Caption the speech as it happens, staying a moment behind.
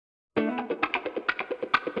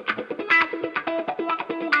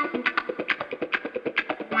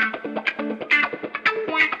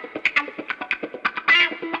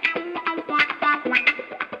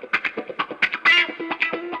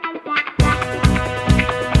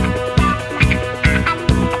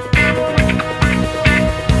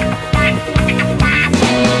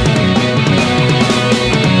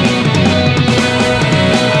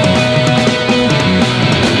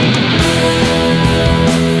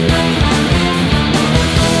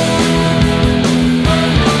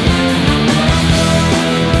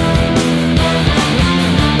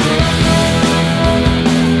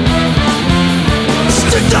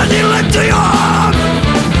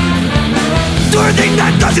everything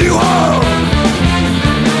that does you harm.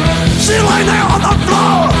 She's lying there on the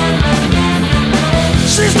floor.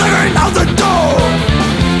 She's staring out the door.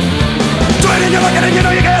 You're looking and you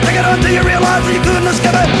know you can't take it until you realize that you couldn't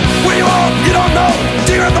escape it. Where you are, you don't know.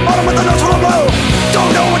 Till you're at the bottom with the nose full of blow.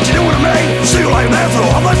 Don't know what you're doing to me. See you lying there so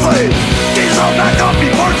obviously. Get yourself back up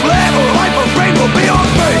before it's late, or life or brain will be on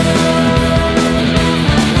me.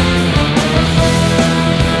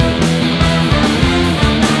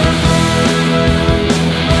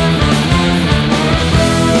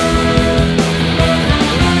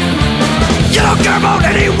 You don't care about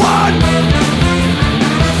anyone.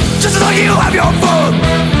 Just as long as you have your fun,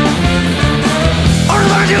 or as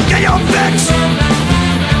long as you get your fix.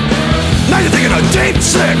 Now you're thinking of deep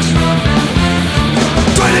six.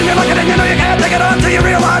 Trying, you're looking and you know you can't take it until you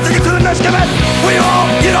realize that you couldn't escape it. Where you are,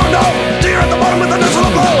 you don't know. Till you're at the bottom with the nose full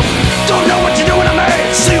of blow. Don't know what you're doing to me.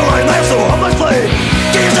 See you lying there so hopelessly.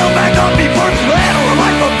 Get yourself back up before it's late, or a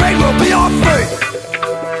life of pain will be your fate.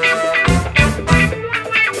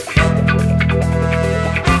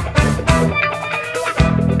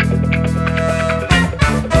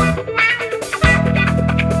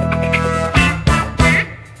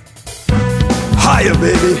 Higher,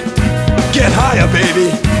 baby. Get higher,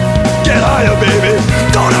 baby. Get higher, baby.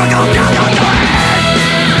 Don't ever go down, go down.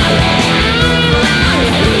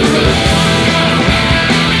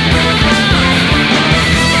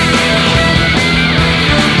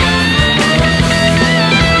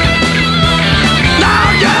 Now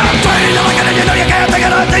you're afraid, you're looking and you know you can't take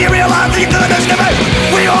it until you realize that you couldn't escape it.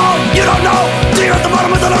 We all, you don't know. Till you're at the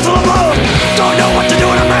bottom with the nose full of blow. Don't know what you're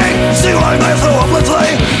doing to me. See you lying there so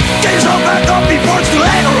hopelessly. Get yourself back up before it's too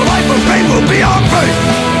late, or a life of pain will be our fate.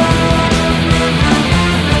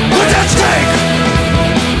 What's at stake?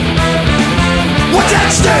 What's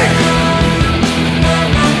at stake?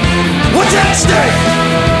 What's at stake?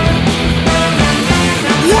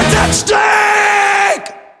 What's at stake?